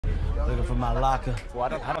Looking for my locker. Well,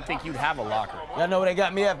 I don't think you'd have a locker. Y'all know where they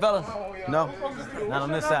got me at, fellas? No? Not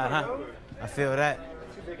on this side, huh? I feel that.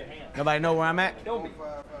 Nobody know where I'm at?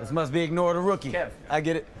 This must be ignore the rookie. Kev, I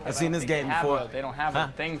get it. I've seen this game before. They don't have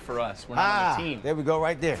a thing for us. We're not on the team. There we go,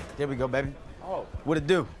 right there. There we go, baby. Oh. What it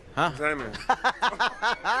do, huh?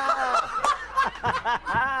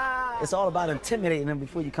 It's all about intimidating them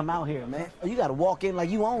before you come out here, man. You gotta walk in like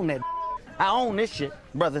you own that. I own this shit.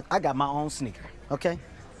 Brother, I got my own sneaker, okay?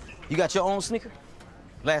 You got your own sneaker?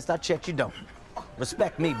 Last I checked, you don't.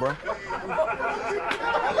 Respect me, bro. Okay?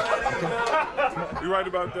 You right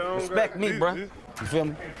about that? Respect me, bro. You feel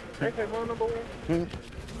me? Ain't that my number one?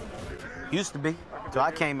 Used to be, till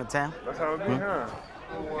I came in town. That's how it be, huh?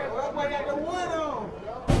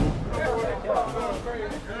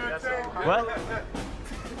 What?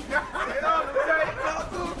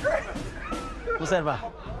 What's that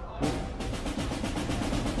about?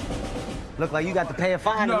 Look like you got to pay a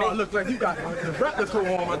fine to me. No, look like you got the replica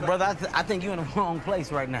on. Brother, I think you're in the wrong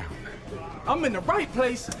place right now. I'm in the right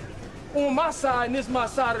place on my side, and this is my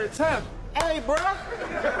side of the town. Hey, bro.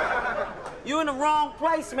 You in the wrong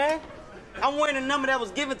place, man. I'm wearing a number that was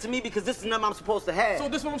given to me because this is the number I'm supposed to have. So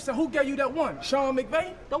this is what I'm saying. Who gave you that one? Sean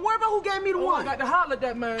McVay? Don't worry about who gave me the one. I got to holler at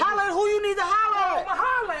that man. Holler at who you need to holler at. I'ma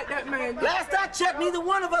holler at that man. Last I checked, neither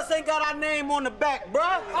one of us ain't got our name on the back, bro.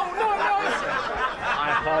 Oh, no.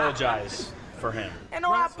 I apologize for him. Ain't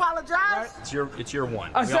no I apologize. It's your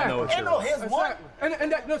one. Exactly. We all know it's Ain't your no one. his one. And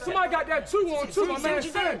that, no, somebody got that two on too, my man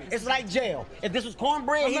Sammy. It's like jail. If this was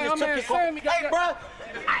cornbread, he My just took man your cornbread. Sammy got Hey, bro,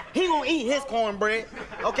 he gonna eat his cornbread,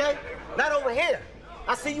 okay? Not over here.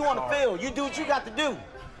 I see you on the field. You do what you got to do.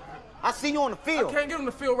 I see you on the field. I can't get on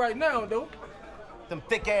the field right now, though. Them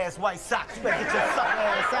thick-ass white socks. You better get your sucker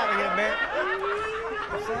ass out of here, man.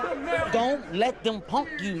 Don't let them punk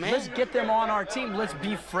you, man. Let's get them on our team. Let's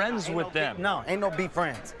be friends with them. No, ain't no be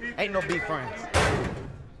friends. Ain't no be friends.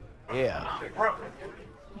 Yeah.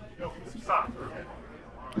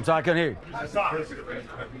 I'm sorry, I couldn't hear you. Socks.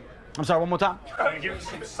 I'm sorry, one more time. Give me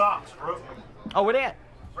some socks, bro. Oh, where they at?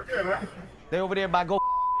 Okay, man. They over there by go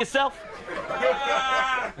yourself?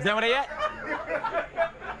 Is that where they at?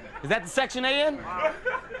 Is that the section they in?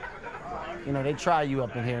 You know, they try you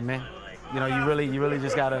up in here, man. You know, you really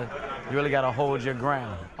gotta hold your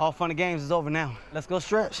ground. All fun and games is over now. Let's go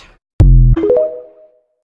stretch.